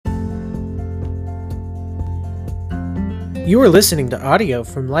You are listening to audio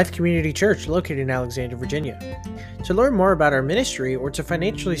from Life Community Church located in Alexandria, Virginia. To learn more about our ministry or to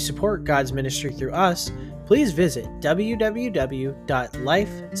financially support God's ministry through us, please visit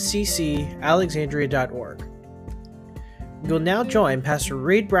www.lifeccalexandria.org. You'll now join Pastor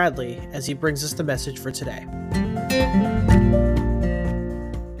Reed Bradley as he brings us the message for today.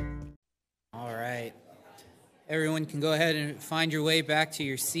 All right. Everyone can go ahead and find your way back to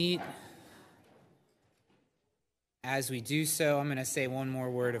your seat. As we do so, I'm going to say one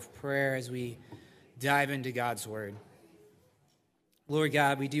more word of prayer as we dive into God's word. Lord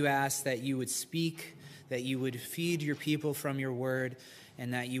God, we do ask that you would speak, that you would feed your people from your word,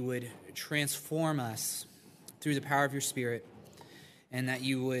 and that you would transform us through the power of your Spirit, and that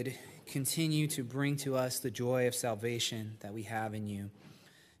you would continue to bring to us the joy of salvation that we have in you.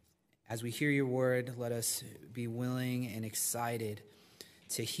 As we hear your word, let us be willing and excited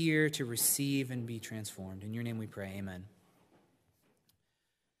to hear, to receive, and be transformed. In your name we pray, amen.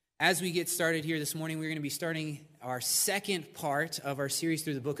 As we get started here this morning, we're going to be starting our second part of our series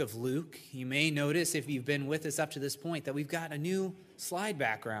through the book of Luke. You may notice, if you've been with us up to this point, that we've got a new slide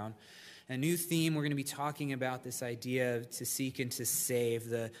background, a new theme. We're going to be talking about this idea of to seek and to save,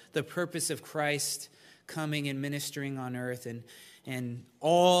 the purpose of Christ coming and ministering on earth, and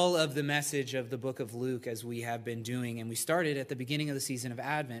all of the message of the book of Luke as we have been doing. And we started at the beginning of the season of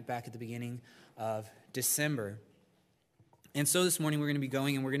Advent, back at the beginning of December. And so this morning we're going to be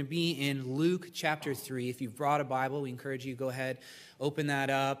going, and we're going to be in Luke chapter 3. If you've brought a Bible, we encourage you to go ahead, open that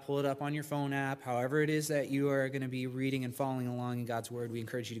up, pull it up on your phone app, however it is that you are going to be reading and following along in God's word. We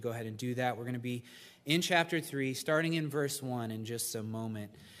encourage you to go ahead and do that. We're going to be in chapter 3, starting in verse 1 in just a moment.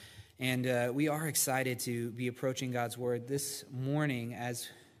 And we are excited to be approaching God's word this morning. As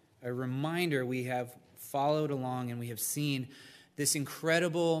a reminder, we have followed along and we have seen this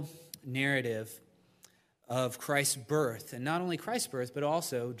incredible narrative of Christ's birth. And not only Christ's birth, but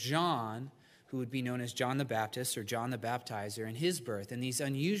also John, who would be known as John the Baptist or John the Baptizer, and his birth. And these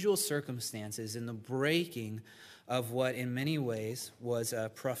unusual circumstances in the breaking of what in many ways was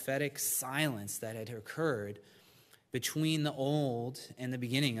a prophetic silence that had occurred between the Old and the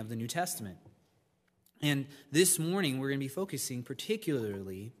beginning of the New Testament. And this morning, we're going to be focusing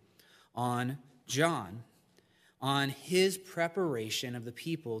particularly on John, on his preparation of the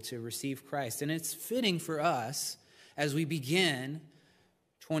people to receive Christ. And it's fitting for us, as we begin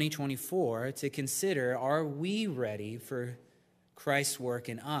 2024, to consider, are we ready for Christ's work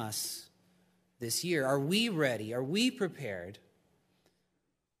in us this year? Are we ready? Are we prepared?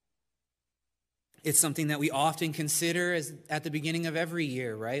 It's something that we often consider as at the beginning of every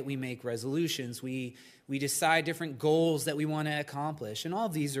year, right? We make resolutions. We decide different goals that we want to accomplish. And all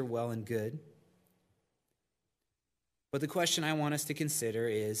of these are well and good. But the question I want us to consider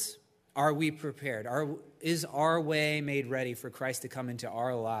is, are we prepared? Is our way made ready for Christ to come into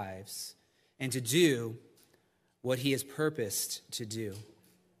our lives and to do what he has purposed to do?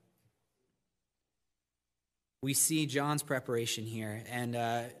 We see John's preparation here, and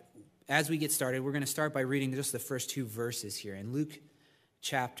as we get started, we're going to start by reading just the first two verses here in Luke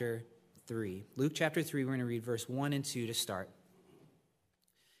chapter 3. Luke chapter 3, we're going to read verse 1 and 2 to start.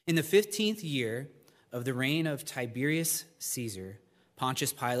 In the 15th year of the reign of Tiberius Caesar,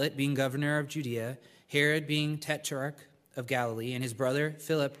 Pontius Pilate being governor of Judea, Herod being tetrarch of Galilee, and his brother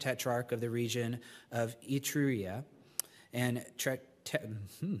Philip tetrarch of the region of Ituraea, and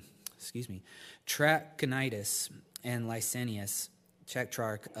Trachonitis and Lysanias,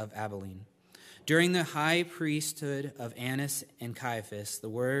 tetrarch of Abilene. During the high priesthood of Annas and Caiaphas, the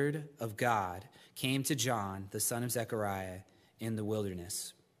word of God came to John, the son of Zechariah, in the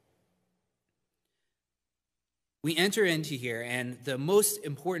wilderness. We enter into here, and the most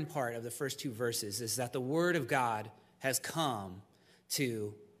important part of the first two verses is that the word of God has come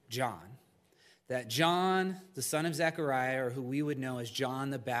to John. That John, the son of Zechariah, or who we would know as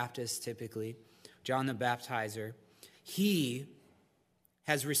John the Baptist typically, John the Baptizer, he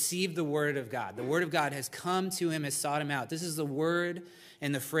has received the word of God. The word of God has come to him, has sought him out. This is the word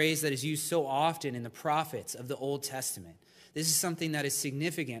and the phrase that is used so often in the prophets of the Old Testament. This is something that is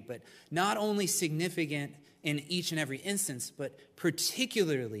significant, but not only significant in each and every instance, but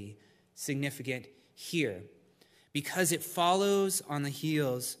particularly significant here, because it follows on the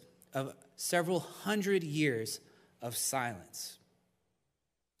heels of several hundred years of silence.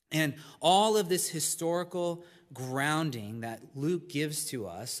 And all of this historical grounding that Luke gives to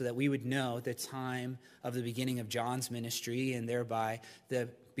us so that we would know the time of the beginning of John's ministry and thereby the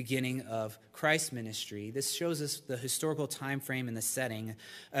beginning of Christ's ministry. This shows us the historical time frame and the setting,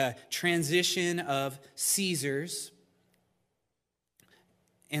 a transition of Caesars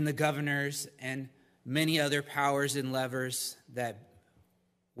and the governors and many other powers and levers that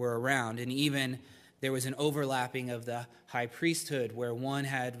were around. And even there was an overlapping of the high priesthood where one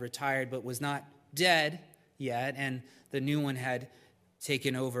had retired but was not dead yet, and the new one had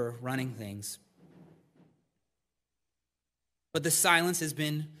taken over running things. But the silence has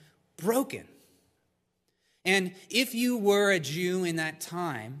been broken. And if you were a Jew in that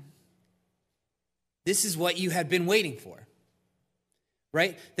time, this is what you had been waiting for,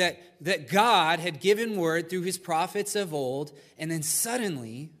 right? That God had given word through his prophets of old and then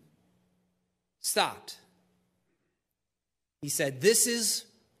suddenly stopped. He said, this is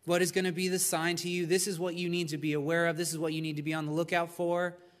what is going to be the sign to you. This is what you need to be aware of. This is what you need to be on the lookout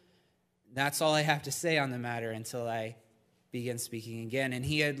for. That's all I have to say on the matter until I begin speaking again. And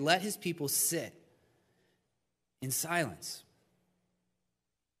he had let his people sit in silence.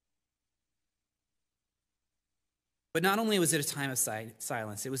 But not only was it a time of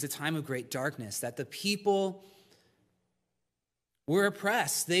silence, it was a time of great darkness, that the people were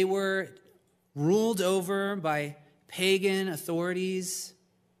oppressed. They were ruled over by pagan authorities,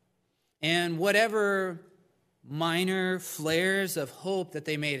 and whatever minor flares of hope that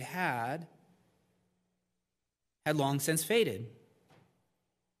they may have had long since faded.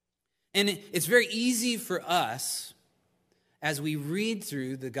 And it's very easy for us, as we read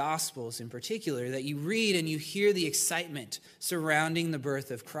through the Gospels in particular, that you read and you hear the excitement surrounding the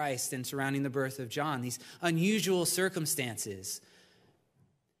birth of Christ and surrounding the birth of John, these unusual circumstances.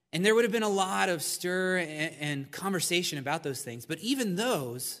 And there would have been a lot of stir and conversation about those things, but even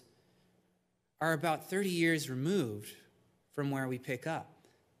those are about 30 years removed from where we pick up.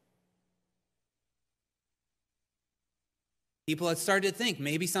 People had started to think,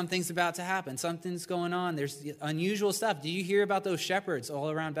 maybe something's about to happen. Something's going on. There's unusual stuff. Do you hear about those shepherds all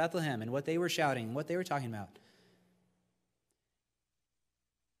around Bethlehem and what they were shouting, what they were talking about?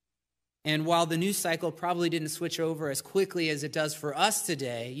 And while the news cycle probably didn't switch over as quickly as it does for us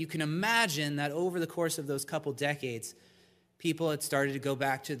today, you can imagine that over the course of those couple decades, people had started to go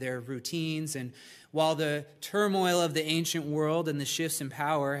back to their routines. And while the turmoil of the ancient world and the shifts in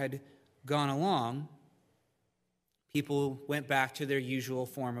power had gone along, people went back to their usual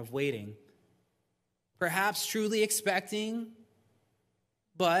form of waiting. Perhaps truly expecting,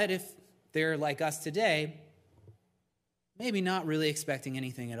 but if they're like us today, maybe not really expecting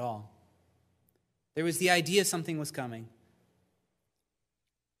anything at all. There was the idea something was coming.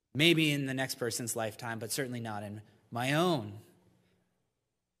 Maybe in the next person's lifetime, but certainly not in my own.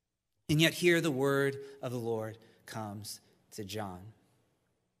 And yet here the word of the Lord comes to John.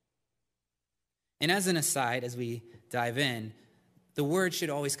 And as an aside, as we dive in, the word should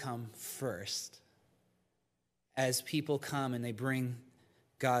always come first. As people come and they bring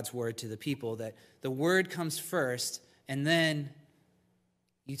God's word to the people, that the word comes first and then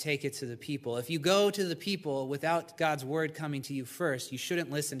you take it to the people. If you go to the people without God's word coming to you first, you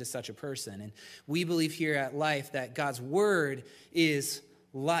shouldn't listen to such a person. And we believe here at Life that God's word is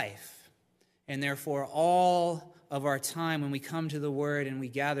life. And therefore, all of our time when we come to the word and we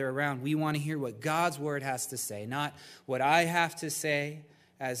gather around, we want to hear what God's word has to say, not what I have to say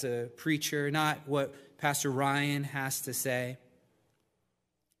as a preacher, not what Pastor Ryan has to say,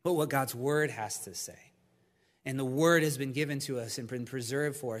 but what God's word has to say. And the word has been given to us and been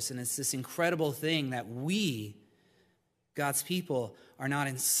preserved for us. And it's this incredible thing that we, God's people, are not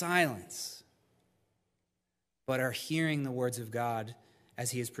in silence, but are hearing the words of God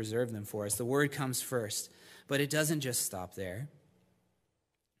as he has preserved them for us. The word comes first, but it doesn't just stop there.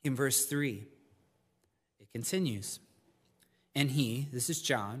 In verse 3, it continues. And he, this is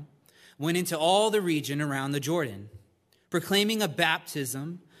John, went into all the region around the Jordan, proclaiming a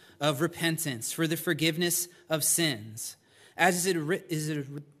baptism of repentance for the forgiveness of sins, as it is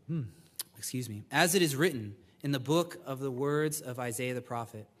written in the book of the words of Isaiah the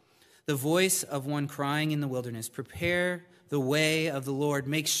prophet, the voice of one crying in the wilderness, prepare the way of the Lord,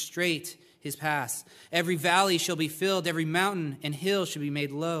 make straight his paths. Every valley shall be filled, every mountain and hill shall be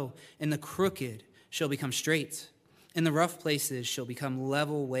made low, and the crooked shall become straight, and the rough places shall become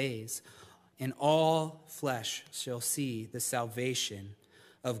level ways, and all flesh shall see the salvation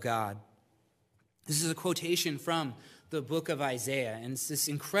of God. This is a quotation from the book of Isaiah, and it's this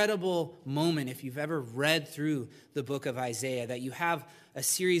incredible moment, if you've ever read through the book of Isaiah, that you have a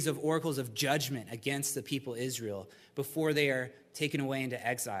series of oracles of judgment against the people Israel before they are taken away into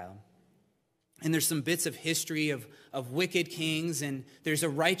exile. And there's some bits of history of wicked kings, and there's a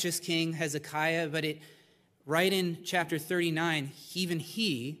righteous king, Hezekiah, but right in chapter 39, even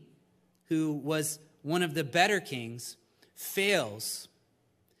he, who was one of the better kings, fails.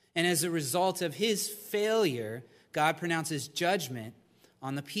 And as a result of his failure, God pronounces judgment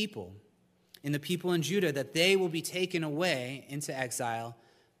on the people. in the people in Judah that they will be taken away into exile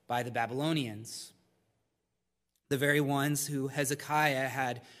by the Babylonians, the very ones who Hezekiah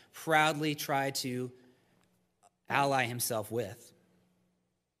had proudly tried to ally himself with.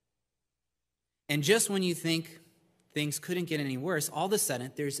 And just when you think things couldn't get any worse, all of a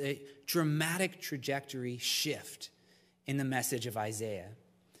sudden there's a dramatic trajectory shift in the message of Isaiah.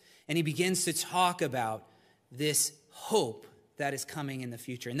 And he begins to talk about this hope that is coming in the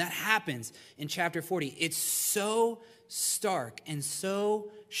future. And that happens in chapter 40. It's so stark and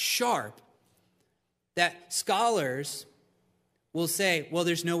so sharp that scholars will say, well,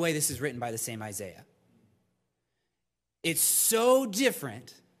 there's no way this is written by the same Isaiah. It's so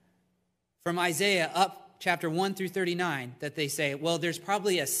different from Isaiah up chapter 1 through 39 that they say, well, there's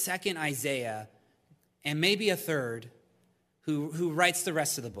probably a second Isaiah and maybe a third who writes the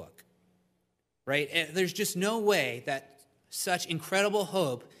rest of the book, right? There's just no way that such incredible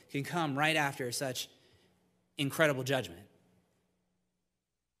hope can come right after such incredible judgment.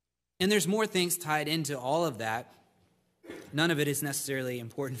 And there's more things tied into all of that. None of it is necessarily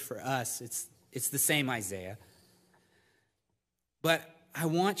important for us. It's the same Isaiah. But I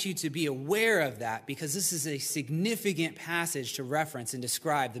want you to be aware of that because this is a significant passage to reference and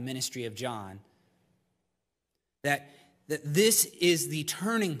describe the ministry of John. That this is the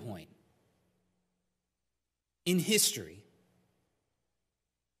turning point in history.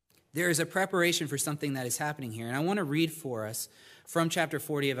 There is a preparation for something that is happening here. And I want to read for us from chapter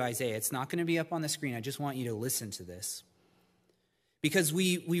 40 of Isaiah. It's not going to be up on the screen. I just want you to listen to this. Because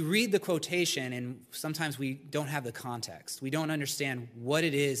we read the quotation and sometimes we don't have the context. We don't understand what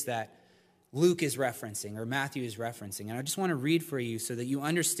it is that Luke is referencing or Matthew is referencing. And I just want to read for you so that you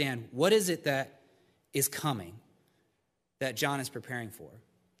understand what is it that is coming that John is preparing for.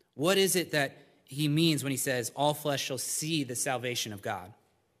 What is it that he means when he says, all flesh shall see the salvation of God?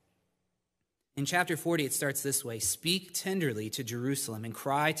 In chapter 40, it starts this way: speak tenderly to Jerusalem and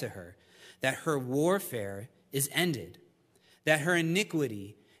cry to her that her warfare is ended, that her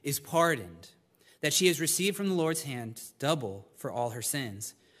iniquity is pardoned, that she has received from the Lord's hand double for all her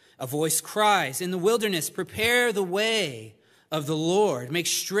sins. A voice cries in the wilderness, prepare the way of the Lord, make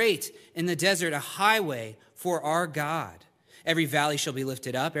straight in the desert a highway for our God. Every valley shall be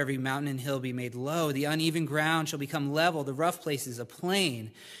lifted up, every mountain and hill be made low. The uneven ground shall become level, the rough places a plain.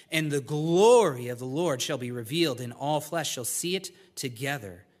 And the glory of the Lord shall be revealed, and all flesh shall see it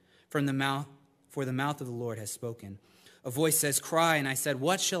together. For the mouth of the Lord has spoken. A voice says, cry, and I said,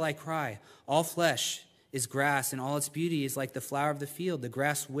 what shall I cry? All flesh is grass, and all its beauty is like the flower of the field. The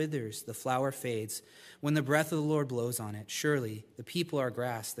grass withers, the flower fades, when the breath of the Lord blows on it. Surely the people are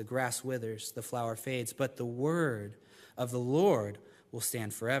grass, the grass withers, the flower fades, but the word of the Lord will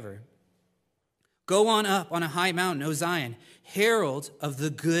stand forever. Go on up on a high mountain, O Zion, herald of the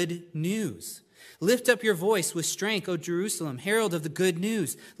good news. Lift up your voice with strength, O Jerusalem, herald of the good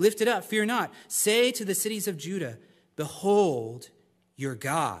news. Lift it up, fear not. Say to the cities of Judah, behold your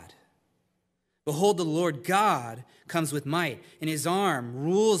God. Behold, the Lord God comes with might, and his arm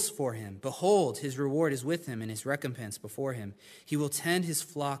rules for him. Behold, his reward is with him, and his recompense before him. He will tend his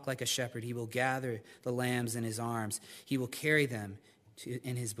flock like a shepherd. He will gather the lambs in his arms. He will carry them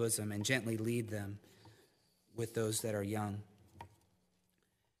in his bosom and gently lead them with those that are young.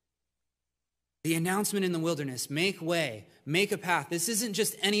 The announcement in the wilderness, make way, make a path. This isn't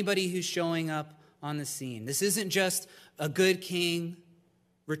just anybody who's showing up on the scene. This isn't just a good king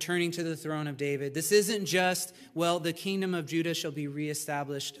returning to the throne of David. This isn't just, well, the kingdom of Judah shall be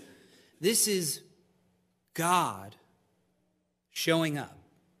reestablished. This is God showing up.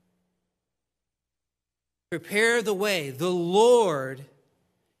 Prepare the way. The Lord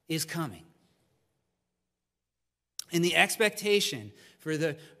is coming. And the expectation for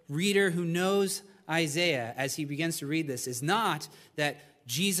the reader who knows Isaiah as he begins to read this is not that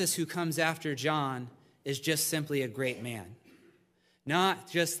Jesus who comes after John is just simply a great man. Not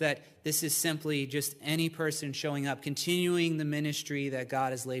just that this is simply just any person showing up, continuing the ministry that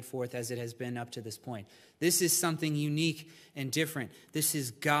God has laid forth as it has been up to this point. This is something unique and different. This is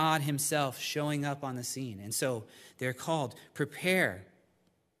God himself showing up on the scene. And so they're called, prepare.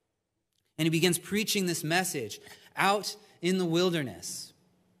 And he begins preaching this message out in the wilderness.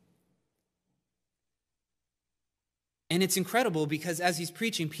 And it's incredible because as he's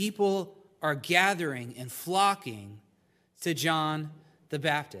preaching, people are gathering and flocking to John the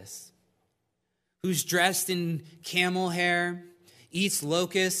Baptist, who's dressed in camel hair, eats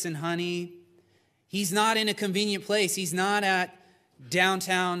locusts and honey. He's not in a convenient place. He's not at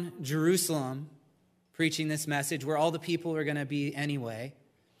downtown Jerusalem preaching this message where all the people are going to be anyway.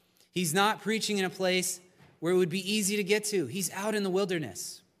 He's not preaching in a place where it would be easy to get to. He's out in the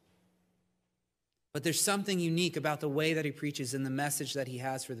wilderness. But there's something unique about the way that he preaches and the message that he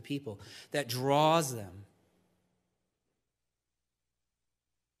has for the people that draws them.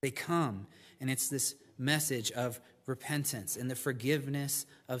 They come, and it's this message of repentance and the forgiveness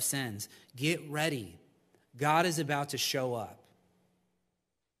of sins. Get ready. God is about to show up.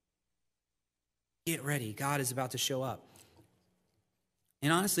 Get ready. God is about to show up.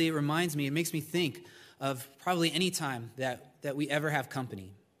 And honestly, it makes me think of probably any time that we ever have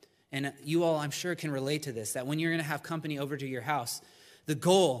company. And you all, I'm sure, can relate to this, that when you're going to have company over to your house, the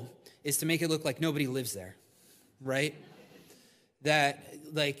goal is to make it look like nobody lives there, right? That,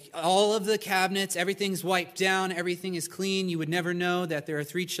 like, all of the cabinets, everything's wiped down, everything is clean. You would never know that there are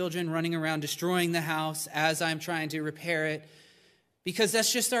 3 children running around destroying the house as I'm trying to repair it, because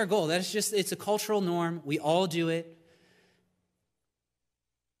that's just our goal. It's a cultural norm. We all do it.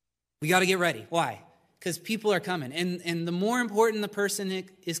 We got to get ready. Why? Because people are coming. And the more important the person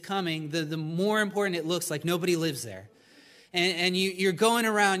is coming, the more important it looks like nobody lives there. And you're going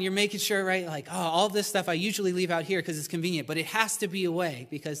around, you're making sure, right, like, oh, all this stuff I usually leave out here because it's convenient, but it has to be away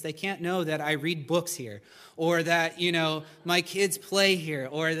because they can't know that I read books here, or that, my kids play here,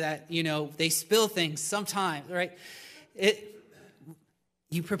 or that, they spill things sometimes, right?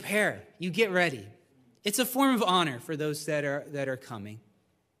 You prepare, you get ready. It's a form of honor for those that are coming.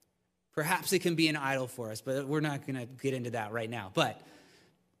 Perhaps it can be an idol for us, but we're not going to get into that right now. But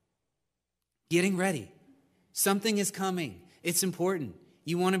getting ready. Something is coming. It's important.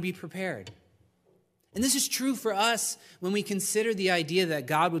 You want to be prepared. And this is true for us when we consider the idea that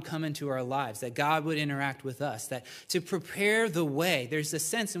God would come into our lives, that God would interact with us, that to prepare the way, there's a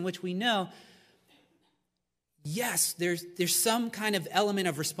sense in which we know, yes, there's some kind of element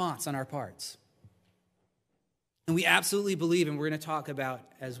of response on our parts. And we absolutely believe, and we're going to talk about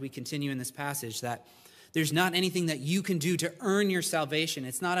as we continue in this passage, that there's not anything that you can do to earn your salvation.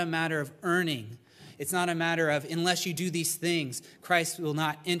 It's not a matter of earning. It's not a matter of, unless you do these things, Christ will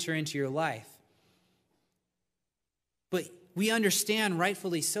not enter into your life. But we understand,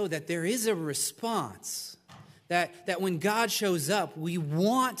 rightfully so, that there is a response. That when God shows up, we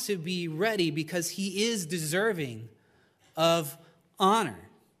want to be ready because he is deserving of honor.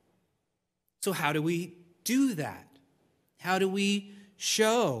 So how do we do that? How do we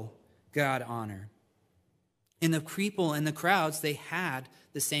show God honor? And the people and the crowds, they had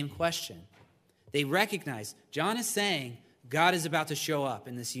the same question. They recognized, John is saying, God is about to show up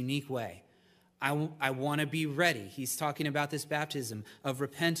in this unique way. I want to be ready. He's talking about this baptism of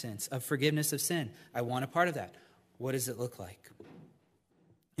repentance, of forgiveness of sin. I want a part of that. What does it look like?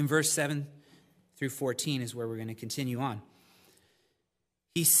 In verse 7 through 14 is where we're going to continue on.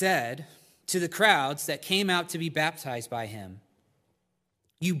 He said to the crowds that came out to be baptized by him,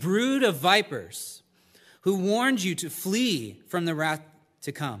 "You brood of vipers, who warned you to flee from the wrath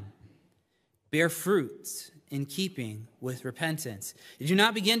to come. Bear fruit in keeping with repentance. Do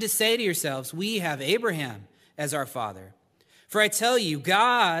not begin to say to yourselves, 'We have Abraham as our father.' For I tell you,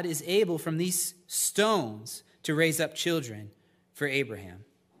 God is able from these stones to raise up children for Abraham.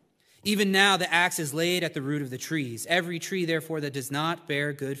 Even now the axe is laid at the root of the trees. Every tree, therefore, that does not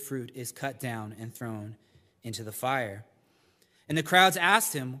bear good fruit is cut down and thrown into the fire." And the crowds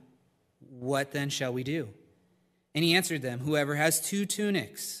asked him, "What then shall we do?" And he answered them, "Whoever has 2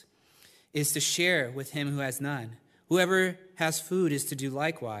 tunics is to share with him who has none. Whoever has food is to do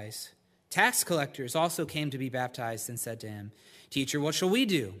likewise." Tax collectors also came to be baptized and said to him, "Teacher, what shall we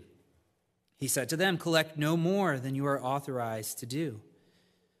do?" He said to them, "Collect no more than you are authorized to do."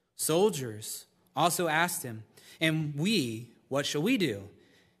 Soldiers also asked him, "And we, what shall we do?"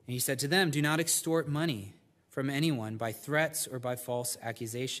 And he said to them, "Do not extort money from anyone by threats or by false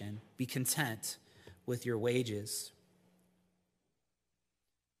accusation. Be content with your wages."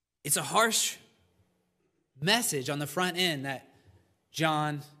 It's a harsh message on the front end that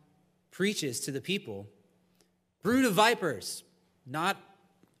John preaches to the people. Brood of vipers, not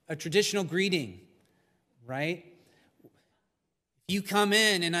a traditional greeting, right? If you come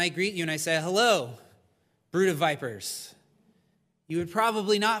in and I greet you and I say, "Hello, brood of vipers," you would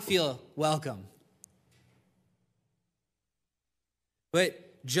probably not feel welcome.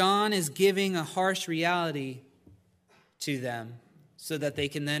 But John is giving a harsh reality to them so that they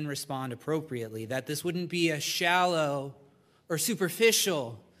can then respond appropriately, that this wouldn't be a shallow or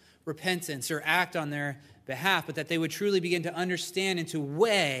superficial repentance or act on their behalf, but that they would truly begin to understand and to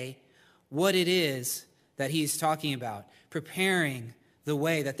weigh what it is that he's talking about, preparing the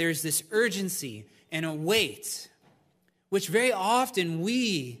way, that there's this urgency and a weight, which very often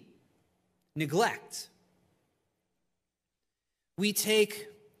we neglect. We take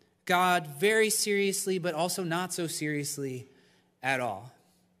God very seriously, but also not so seriously at all.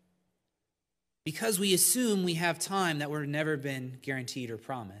 because we assume we have time that we're never been guaranteed or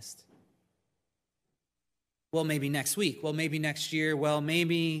promised. Well, maybe next week. Well, maybe next year. Well,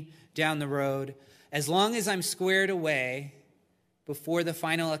 maybe down the road. As long as I'm squared away before the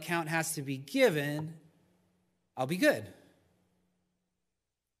final account has to be given, I'll be good.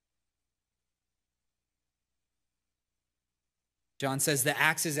 John says the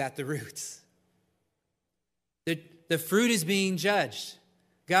axe is at the roots. The fruit is being judged.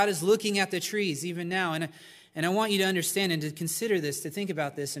 God is looking at the trees even now. And I want you to understand and to consider this, to think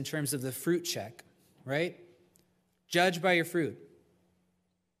about this in terms of the fruit check, right? Judge by your fruit.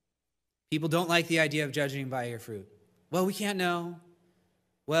 People don't like the idea of judging by your fruit. Well, we can't know.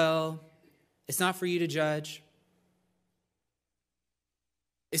 Well, it's not for you to judge.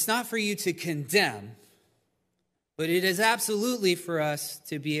 It's not for you to condemn, but it is absolutely for us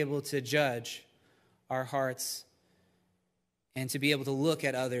to be able to judge our hearts and to be able to look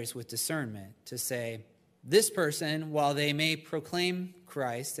at others with discernment, to say, this person, while they may proclaim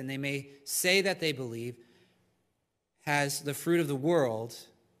Christ and they may say that they believe, has the fruit of the world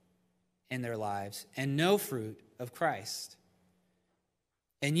in their lives and no fruit of Christ.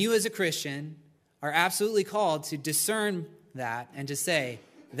 And you as a Christian are absolutely called to discern that and to say,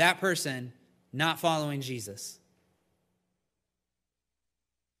 that person not following Jesus.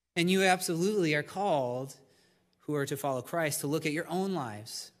 And you absolutely are called, who are to follow Christ, to look at your own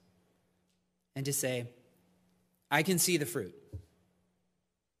lives and to say, I can see the fruit.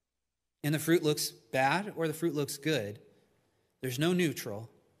 And the fruit looks bad or the fruit looks good. There's no neutral.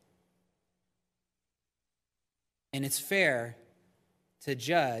 And it's fair to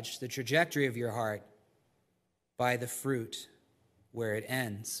judge the trajectory of your heart by the fruit where it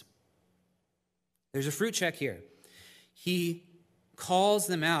ends. There's a fruit check here. He calls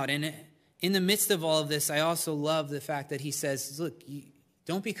them out. And in the midst of all of this, I also love the fact that he says, look,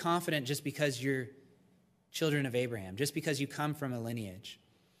 don't be confident just because you're children of Abraham, just because you come from a lineage.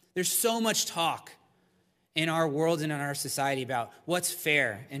 There's so much talk in our world and in our society about what's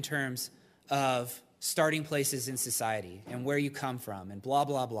fair in terms of starting places in society and where you come from and blah,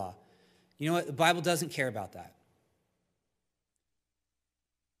 blah, blah. You know what? The Bible doesn't care about that.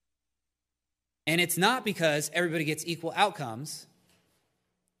 And it's not because everybody gets equal outcomes.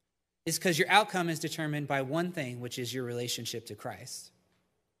 It's because your outcome is determined by one thing, which is your relationship to Christ.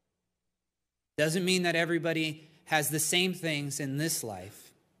 Doesn't mean that everybody has the same things in this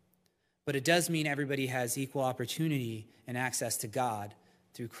life, but it does mean everybody has equal opportunity and access to God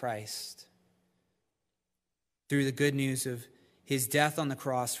through Christ, through the good news of his death on the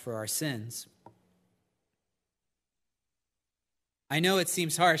cross for our sins. I know it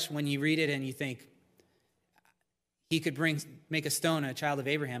seems harsh when you read it and you think, he could make a stone a child of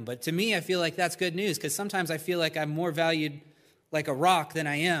Abraham. But to me, I feel like that's good news, because sometimes I feel like I'm more valued like a rock than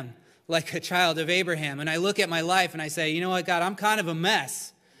I am like a child of Abraham. And I look at my life and I say, you know what, God, I'm kind of a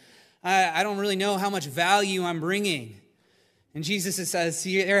mess. I don't really know how much value I'm bringing. And Jesus says,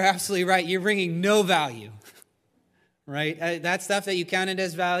 you're absolutely right. You're bringing no value, right? That stuff that you counted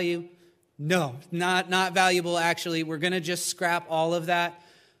as value, no, not valuable, actually. We're going to just scrap all of that.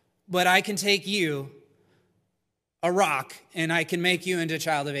 But I can take you, a rock, and I can make you into a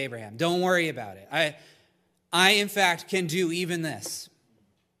child of Abraham. Don't worry about it. I in fact, can do even this.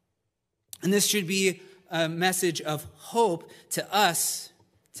 And this should be a message of hope to us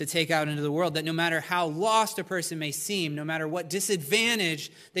to take out into the world, that no matter how lost a person may seem, no matter what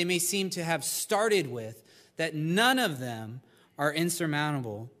disadvantage they may seem to have started with, that none of them are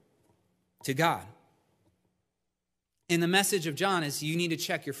insurmountable to God. And the message of John is you need to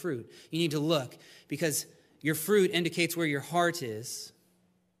check your fruit. You need to look, because your fruit indicates where your heart is.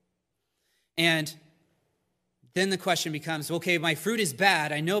 And then the question becomes, okay, my fruit is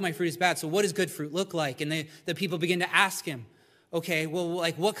bad. I know my fruit is bad. So what does good fruit look like? And the people begin to ask him, okay, well,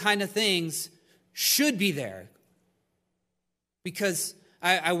 like what kind of things should be there? Because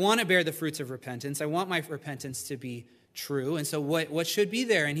I want to bear the fruits of repentance. I want my repentance to be true. And so what should be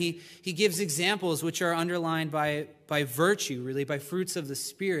there? And he gives examples which are underlined by virtue, really, by fruits of the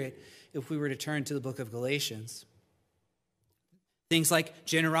Spirit, if we were to turn to the book of Galatians. Things like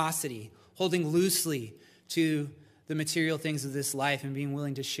generosity, holding loosely to the material things of this life and being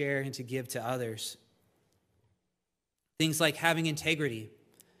willing to share and to give to others. Things like having integrity,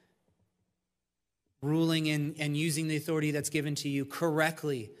 ruling and using the authority that's given to you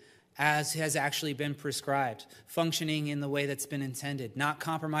correctly as has actually been prescribed, functioning in the way that's been intended, not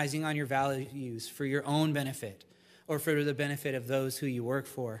compromising on your values for your own benefit or for the benefit of those who you work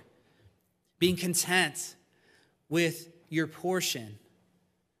for. Being content with your portion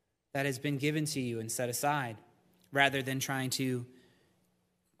that has been given to you and set aside, rather than trying to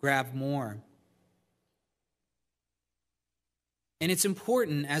grab more. And it's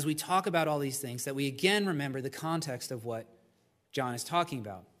important as we talk about all these things that we again remember the context of what John is talking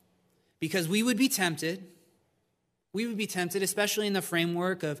about. Because we would be tempted, especially in the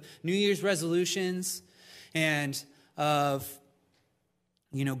framework of New Year's resolutions and of,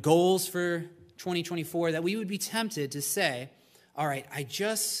 goals for 2024, that we would be tempted to say, all right, I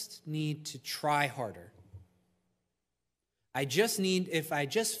just need to try harder. If I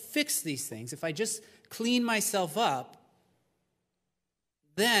just fix these things, if I just clean myself up,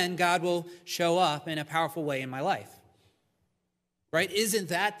 then God will show up in a powerful way in my life. Right? Isn't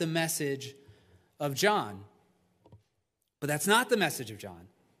that the message of John? But that's not the message of John.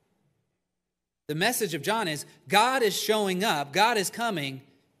 The message of John is God is showing up, God is coming,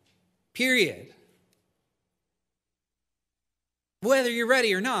 period. Whether you're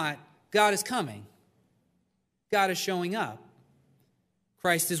ready or not, God is coming. God is showing up.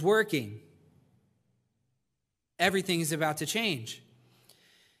 Christ is working. Everything is about to change.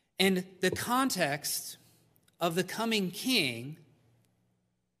 And the context of the coming King,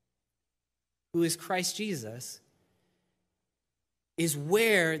 who is Christ Jesus, is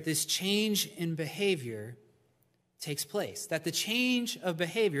where this change in behavior takes place. That the change of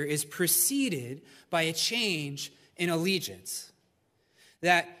behavior is preceded by a change in allegiance.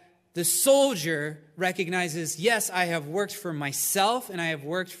 That the soldier recognizes, yes, I have worked for myself and I have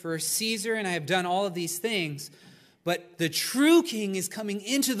worked for Caesar and I have done all of these things, but the true king is coming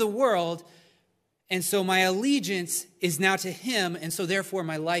into the world, and so my allegiance is now to him, and so therefore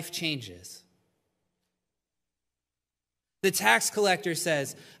my life changes. The tax collector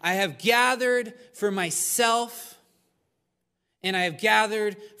says, I have gathered for myself and I have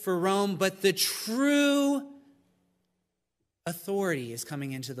gathered for Rome, but the true authority is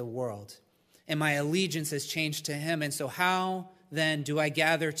coming into the world, and my allegiance has changed to him. And so how then do I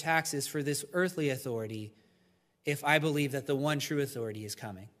gather taxes for this earthly authority if I believe that the one true authority is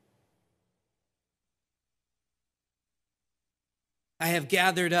coming? I have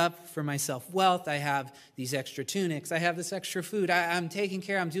gathered up for myself wealth. I have these extra tunics. I have this extra food. I'm taking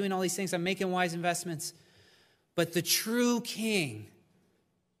care. I'm doing all these things. I'm making wise investments. But the true king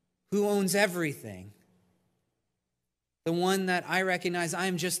who owns everything, the one that I recognize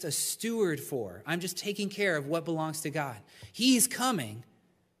I'm just a steward for, I'm just taking care of what belongs to God, he's coming.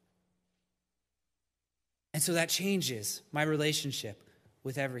 And so that changes my relationship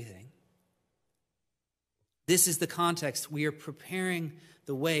with everything. This is the context. We are preparing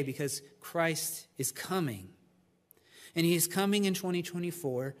the way because Christ is coming. And he is coming in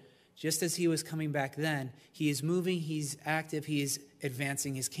 2024, just as he was coming back then. He is moving, he's active, he is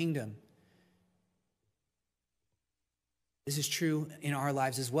advancing his kingdom. This is true in our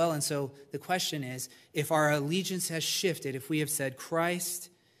lives as well. And so the question is, if our allegiance has shifted, if we have said Christ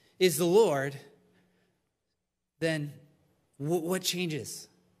is the Lord, then what changes?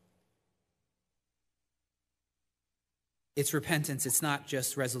 It's repentance. It's not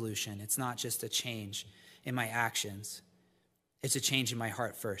just resolution. It's not just a change in my actions. It's a change in my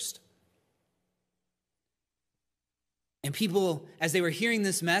heart first. And people, as they were hearing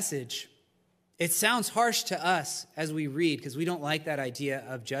this message, it sounds harsh to us as we read because we don't like that idea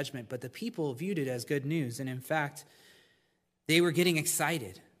of judgment, but the people viewed it as good news. And in fact, they were getting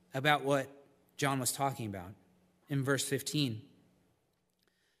excited about what John was talking about in verse 15.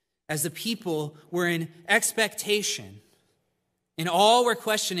 As the people were in expectation, and all were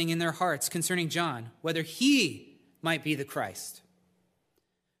questioning in their hearts concerning John, whether he might be the Christ.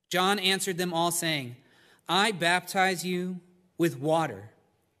 John answered them all, saying, I baptize you with water,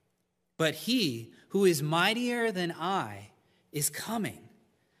 but he who is mightier than I is coming,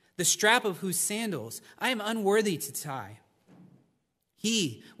 the strap of whose sandals I am unworthy to tie.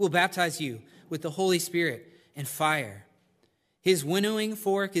 He will baptize you with the Holy Spirit and fire. His winnowing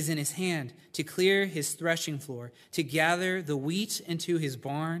fork is in his hand to clear his threshing floor, to gather the wheat into his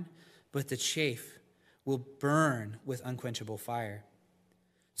barn, but the chaff will burn with unquenchable fire.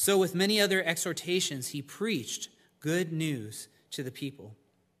 So with many other exhortations, he preached good news to the people.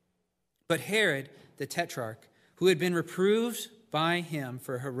 But Herod, the tetrarch, who had been reproved by him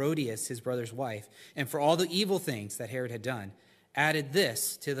for Herodias, his brother's wife, and for all the evil things that Herod had done, added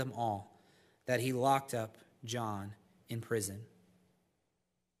this to them all, that he locked up John in prison.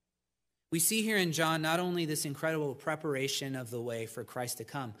 We see here in John not only this incredible preparation of the way for Christ to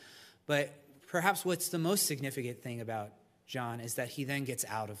come, but perhaps what's the most significant thing about John is that he then gets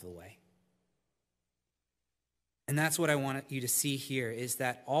out of the way. And that's what I want you to see here, is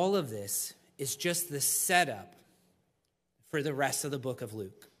that all of this is just the setup for the rest of the book of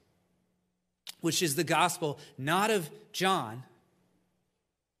Luke, which is the gospel not of John,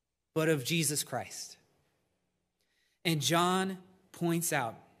 but of Jesus Christ. And John points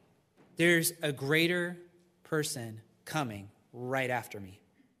out there's a greater person coming right after me.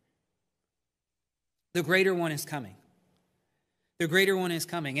 The greater one is coming. The greater one is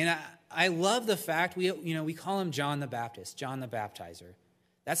coming. And I love the fact we call him John the Baptist, John the Baptizer.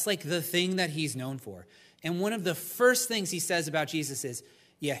 That's like the thing that he's known for. And one of the first things he says about Jesus is,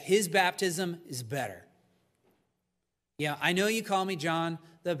 yeah, his baptism is better. Yeah, I know you call me John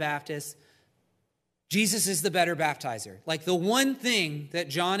the Baptist. Jesus is the better baptizer. Like the one thing that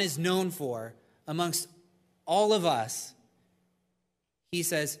John is known for amongst all of us, he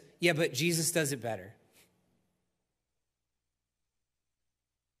says, yeah, but Jesus does it better.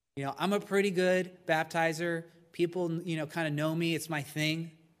 I'm a pretty good baptizer. People, kind of know me. It's my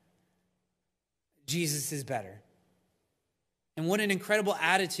thing. Jesus is better. And what an incredible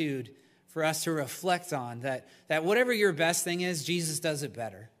attitude for us to reflect on, that whatever your best thing is, Jesus does it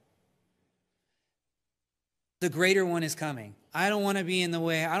better. The greater one is coming. I don't want to be in the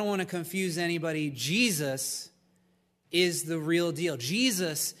way. I don't want to confuse anybody. Jesus is the real deal.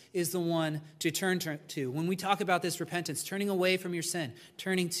 Jesus is the one to turn to. When we talk about this repentance, turning away from your sin,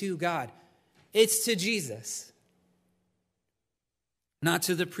 turning to God, it's to Jesus. Not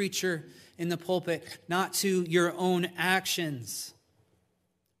to the preacher in the pulpit, not to your own actions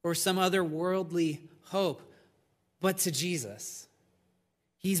or some other worldly hope, but to Jesus.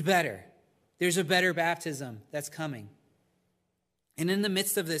 He's better. There's a better baptism that's coming. And in the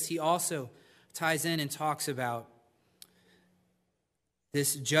midst of this, he also ties in and talks about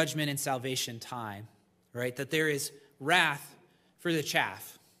this judgment and salvation time, right? That there is wrath for the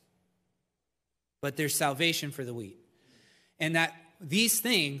chaff, but there's salvation for the wheat. And that these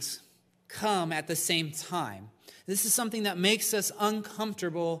things come at the same time. This is something that makes us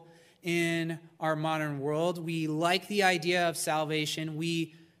uncomfortable in our modern world. We like the idea of salvation.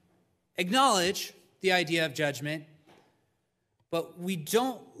 We acknowledge the idea of judgment, but we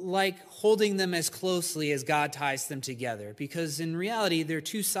don't like holding them as closely as God ties them together, because in reality, they're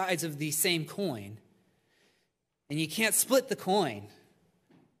two sides of the same coin, and you can't split the coin,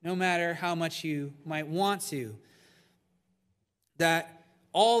 no matter how much you might want to. That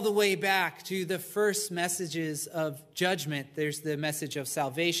all the way back to the first messages of judgment, there's the message of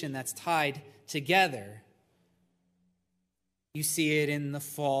salvation that's tied together. You see it in the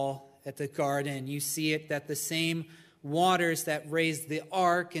fall at the garden. You see it that the same waters that raised the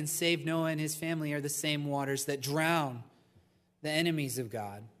ark and saved Noah and his family are the same waters that drown the enemies of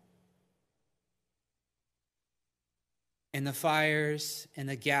God. And the fires and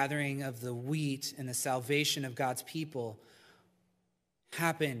the gathering of the wheat and the salvation of God's people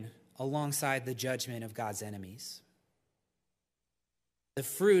happen alongside the judgment of God's enemies. The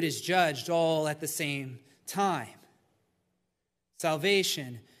fruit is judged all at the same time.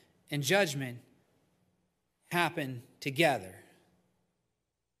 Salvation and judgment happen together.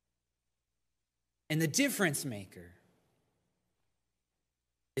 And the difference maker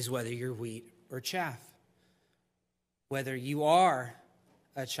is whether you're wheat or chaff, whether you are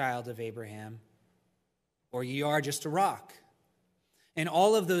a child of Abraham or you are just a rock. And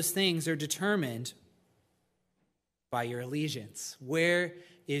all of those things are determined by your allegiance. Where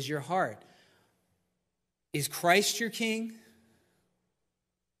is your heart? Is Christ your king?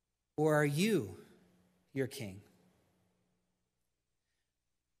 Or are you your king?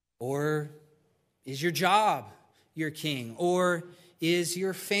 Or is your job your king? Or is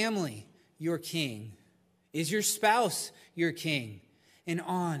your family your king? Is your spouse your king? And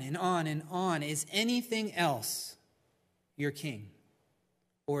on and on and on. Is anything else your king?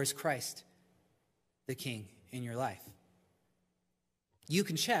 Or is Christ the king in your life? You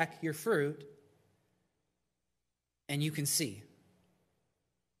can check your fruit and you can see.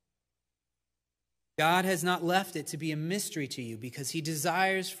 God has not left it to be a mystery to you, because he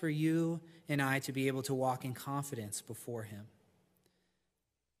desires for you and I to be able to walk in confidence before him.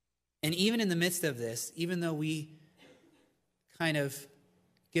 And even in the midst of this, even though we kind of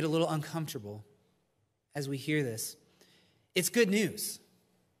get a little uncomfortable as we hear this, it's good news.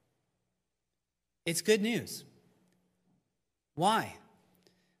 It's good news. Why?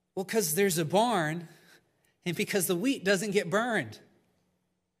 Well, because there's a barn, and because the wheat doesn't get burned.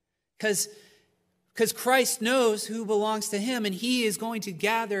 Because Christ knows who belongs to him, and he is going to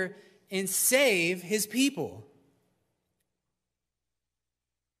gather and save his people.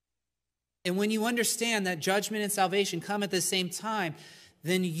 And when you understand that judgment and salvation come at the same time,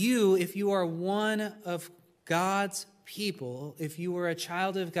 then you, if you are one of God's people, if you are a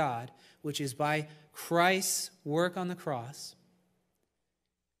child of God, which is by Christ's work on the cross,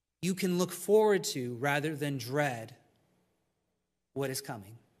 you can look forward to rather than dread what is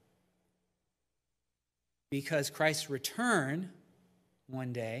coming. Because Christ's return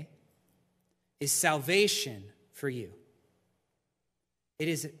one day is salvation for you. It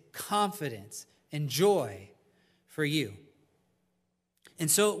is confidence and joy for you. And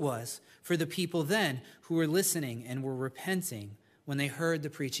so it was for the people then who were listening and were repenting when they heard the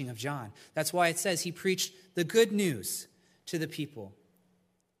preaching of John. That's why it says he preached the good news to the people.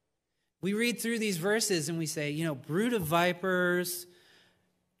 We read through these verses and we say, brood of vipers,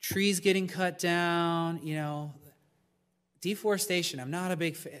 trees getting cut down, deforestation. I'm not a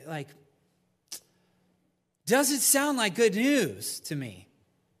big fan. Does it sound like good news to me?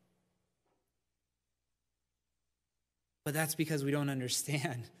 But that's because we don't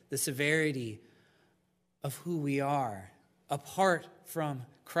understand the severity of who we are apart from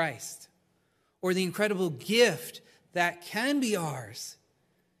Christ, or the incredible gift that can be ours,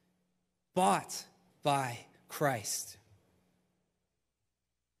 bought by Christ.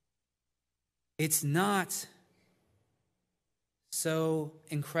 It's not so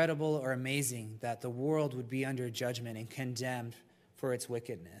incredible or amazing that the world would be under judgment and condemned for its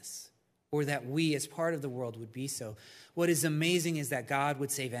wickedness, or that we as part of the world would be so. What is amazing is that God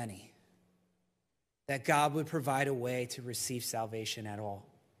would save any, that God would provide a way to receive salvation at all.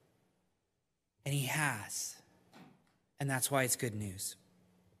 And he has. And that's why it's good news.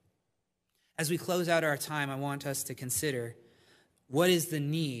 As we close out our time, I want us to consider what is the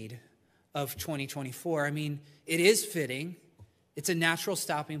need of 2024. I mean, it is fitting. It's a natural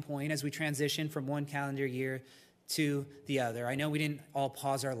stopping point as we transition from one calendar year to the other. I know we didn't all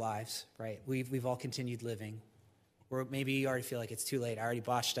pause our lives, right? We've all continued living. Or maybe you already feel like it's too late. I already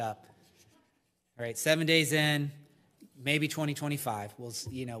botched up. All right, 7 days in, maybe 2025.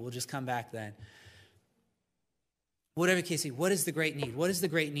 We'll just come back then. Whatever case, what is the great need? What is the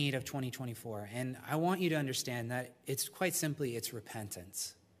great need of 2024? And I want you to understand that it's quite simply, it's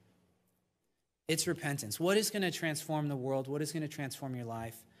repentance. It's repentance. What is going to transform the world? What is going to transform your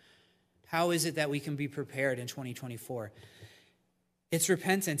life? How is it that we can be prepared in 2024? It's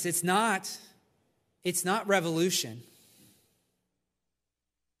repentance. It's not revolution.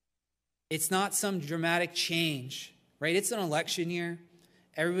 It's not some dramatic change, right? It's an election year.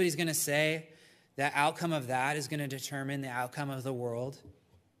 Everybody's going to say the outcome of that is going to determine the outcome of the world.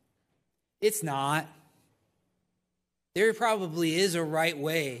 It's not. There probably is a right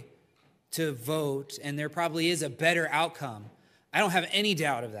way to vote, and there probably is a better outcome. I don't have any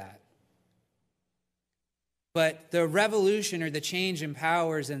doubt of that. But the revolution or the change in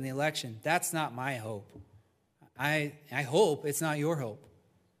powers in the election, that's not my hope. I hope it's not your hope.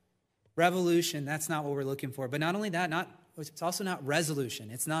 Revolution, that's not what we're looking for. But not only that, it's also not resolution.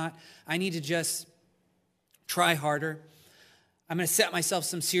 It's not, I need to just try harder. I'm going to set myself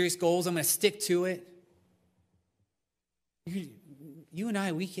some serious goals. I'm going to stick to it. You and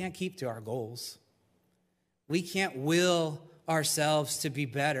I, we can't keep to our goals. We can't will ourselves to be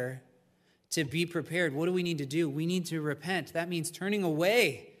better, to be prepared. What do we need to do? We need to repent. That means turning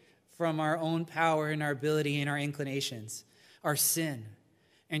away from our own power and our ability and our inclinations, our sin,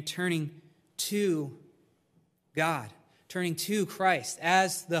 and turning to God, turning to Christ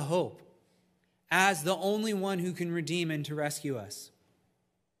as the hope, as the only one who can redeem and to rescue us.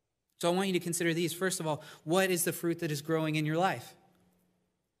 So I want you to consider these. First of all, what is the fruit that is growing in your life?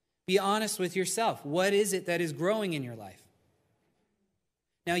 Be honest with yourself. What is it that is growing in your life?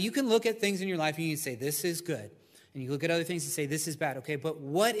 Now, you can look at things in your life and you can say, this is good. And you look at other things and say, this is bad. Okay, but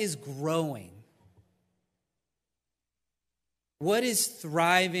what is growing? What is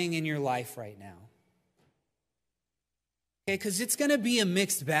thriving in your life right now? Okay, because it's going to be a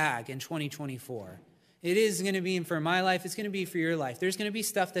mixed bag in 2024. It is going to be, and for my life, it's going to be for your life. There's going to be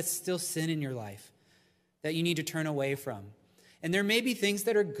stuff that's still sin in your life that you need to turn away from. And there may be things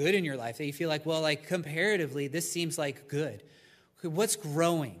that are good in your life that you feel like, well, like comparatively, this seems like good. What's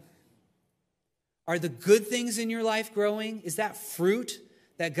growing? Are the good things in your life growing? Is that fruit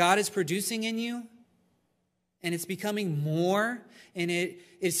that God is producing in you? And it's becoming more, and it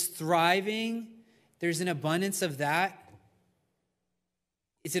is thriving. There's an abundance of that.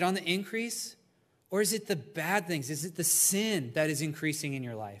 Is it on the increase? Or is it the bad things? Is it the sin that is increasing in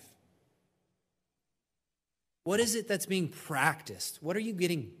your life? What is it that's being practiced? What are you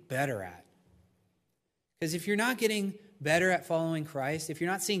getting better at? Because if you're not getting better at following Christ, if you're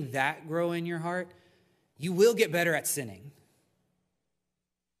not seeing that grow in your heart, you will get better at sinning.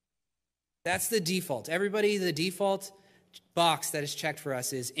 That's the default. Everybody, the default box that is checked for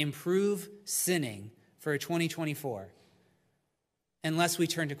us is improve sinning for 2024, unless we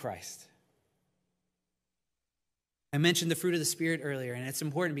turn to Christ. I mentioned the fruit of the Spirit earlier, and it's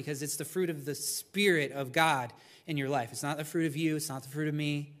important because it's the fruit of the Spirit of God in your life. It's not the fruit of you. It's not the fruit of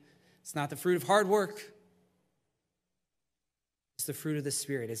me. It's not the fruit of hard work. It's the fruit of the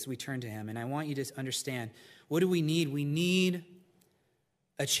Spirit as we turn to him. And I want you to understand, what do we need? We need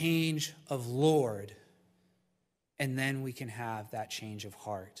a change of Lord. And then we can have that change of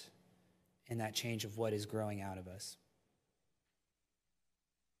heart and that change of what is growing out of us.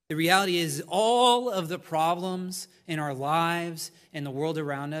 The reality is all of the problems in our lives and the world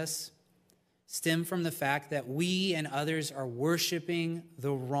around us stem from the fact that we and others are worshiping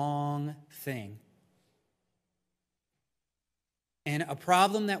the wrong thing. And a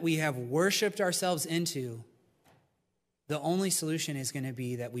problem that we have worshiped ourselves into, the only solution is going to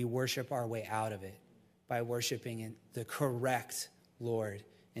be that we worship our way out of it by worshiping the correct Lord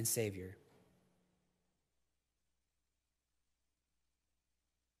and Savior.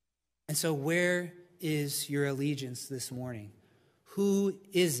 And so where is your allegiance this morning? Who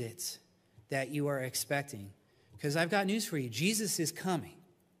is it that you are expecting? Because I've got news for you. Jesus is coming.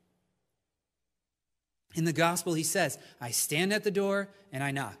 In the gospel, he says, I stand at the door and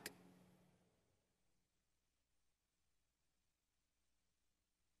I knock.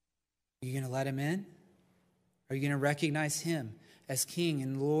 Are you going to let him in? Are you going to recognize him as King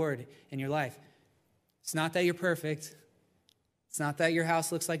and Lord in your life? It's not that you're perfect. It's not that your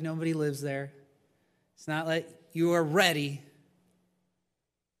house looks like nobody lives there. It's not like you are ready.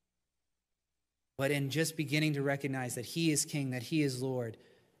 But in just beginning to recognize that he is King, that he is Lord,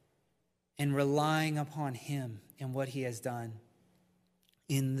 and relying upon him and what he has done,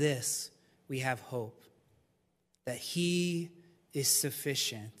 in this we have hope that he is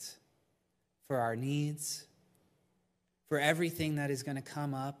sufficient for our needs, for everything that is going to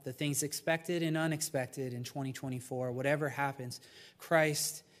come up, the things expected and unexpected in 2024, whatever happens.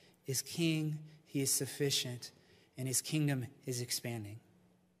 Christ is King, he is sufficient, and his kingdom is expanding.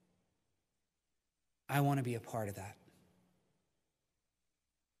 I want to be a part of that.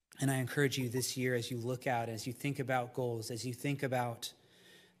 And I encourage you this year, as you look out, as you think about goals, as you think about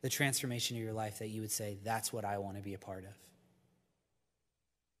the transformation of your life, that you would say, that's what I want to be a part of.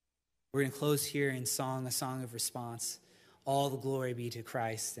 We're going to close here in song, a song of response. All the glory be to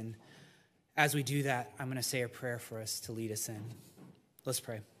Christ. And as we do that, I'm going to say a prayer for us to lead us in. Let's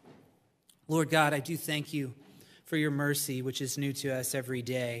pray. Lord God, I do thank you for your mercy, which is new to us every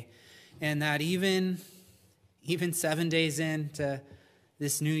day. And that even 7 days into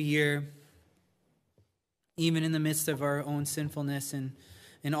this new year, even in the midst of our own sinfulness and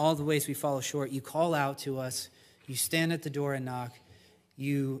in all the ways we fall short, you call out to us. You stand at the door and knock.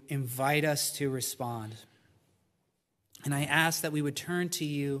 You invite us to respond. And I ask that we would turn to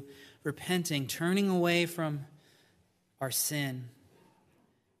you, repenting, turning away from our sin,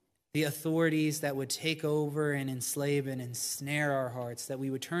 the authorities that would take over and enslave and ensnare our hearts, that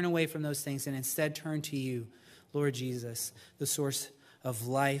we would turn away from those things and instead turn to you, Lord Jesus, the source of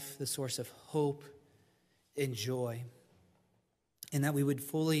life, the source of hope and joy, and that we would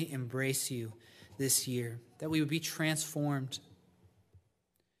fully embrace you this year, that we would be transformed,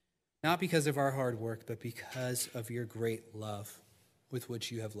 not because of our hard work, but because of your great love with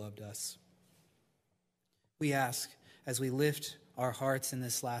which you have loved us. We ask, as we lift our hearts in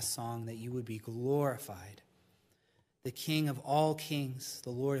this last song, that you would be glorified, the King of all kings, the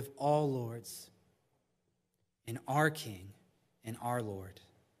Lord of all lords, and our King and our Lord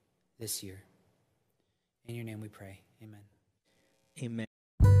this year. In your name we pray. Amen. Amen.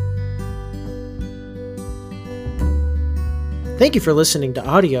 Thank you for listening to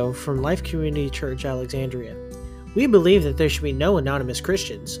audio from Life Community Church Alexandria. We believe that there should be no anonymous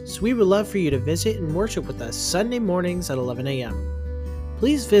Christians, so we would love for you to visit and worship with us Sunday mornings at 11 a.m.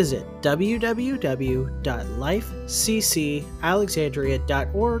 Please visit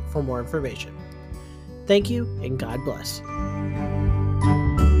www.lifeccalexandria.org for more information. Thank you, and God bless.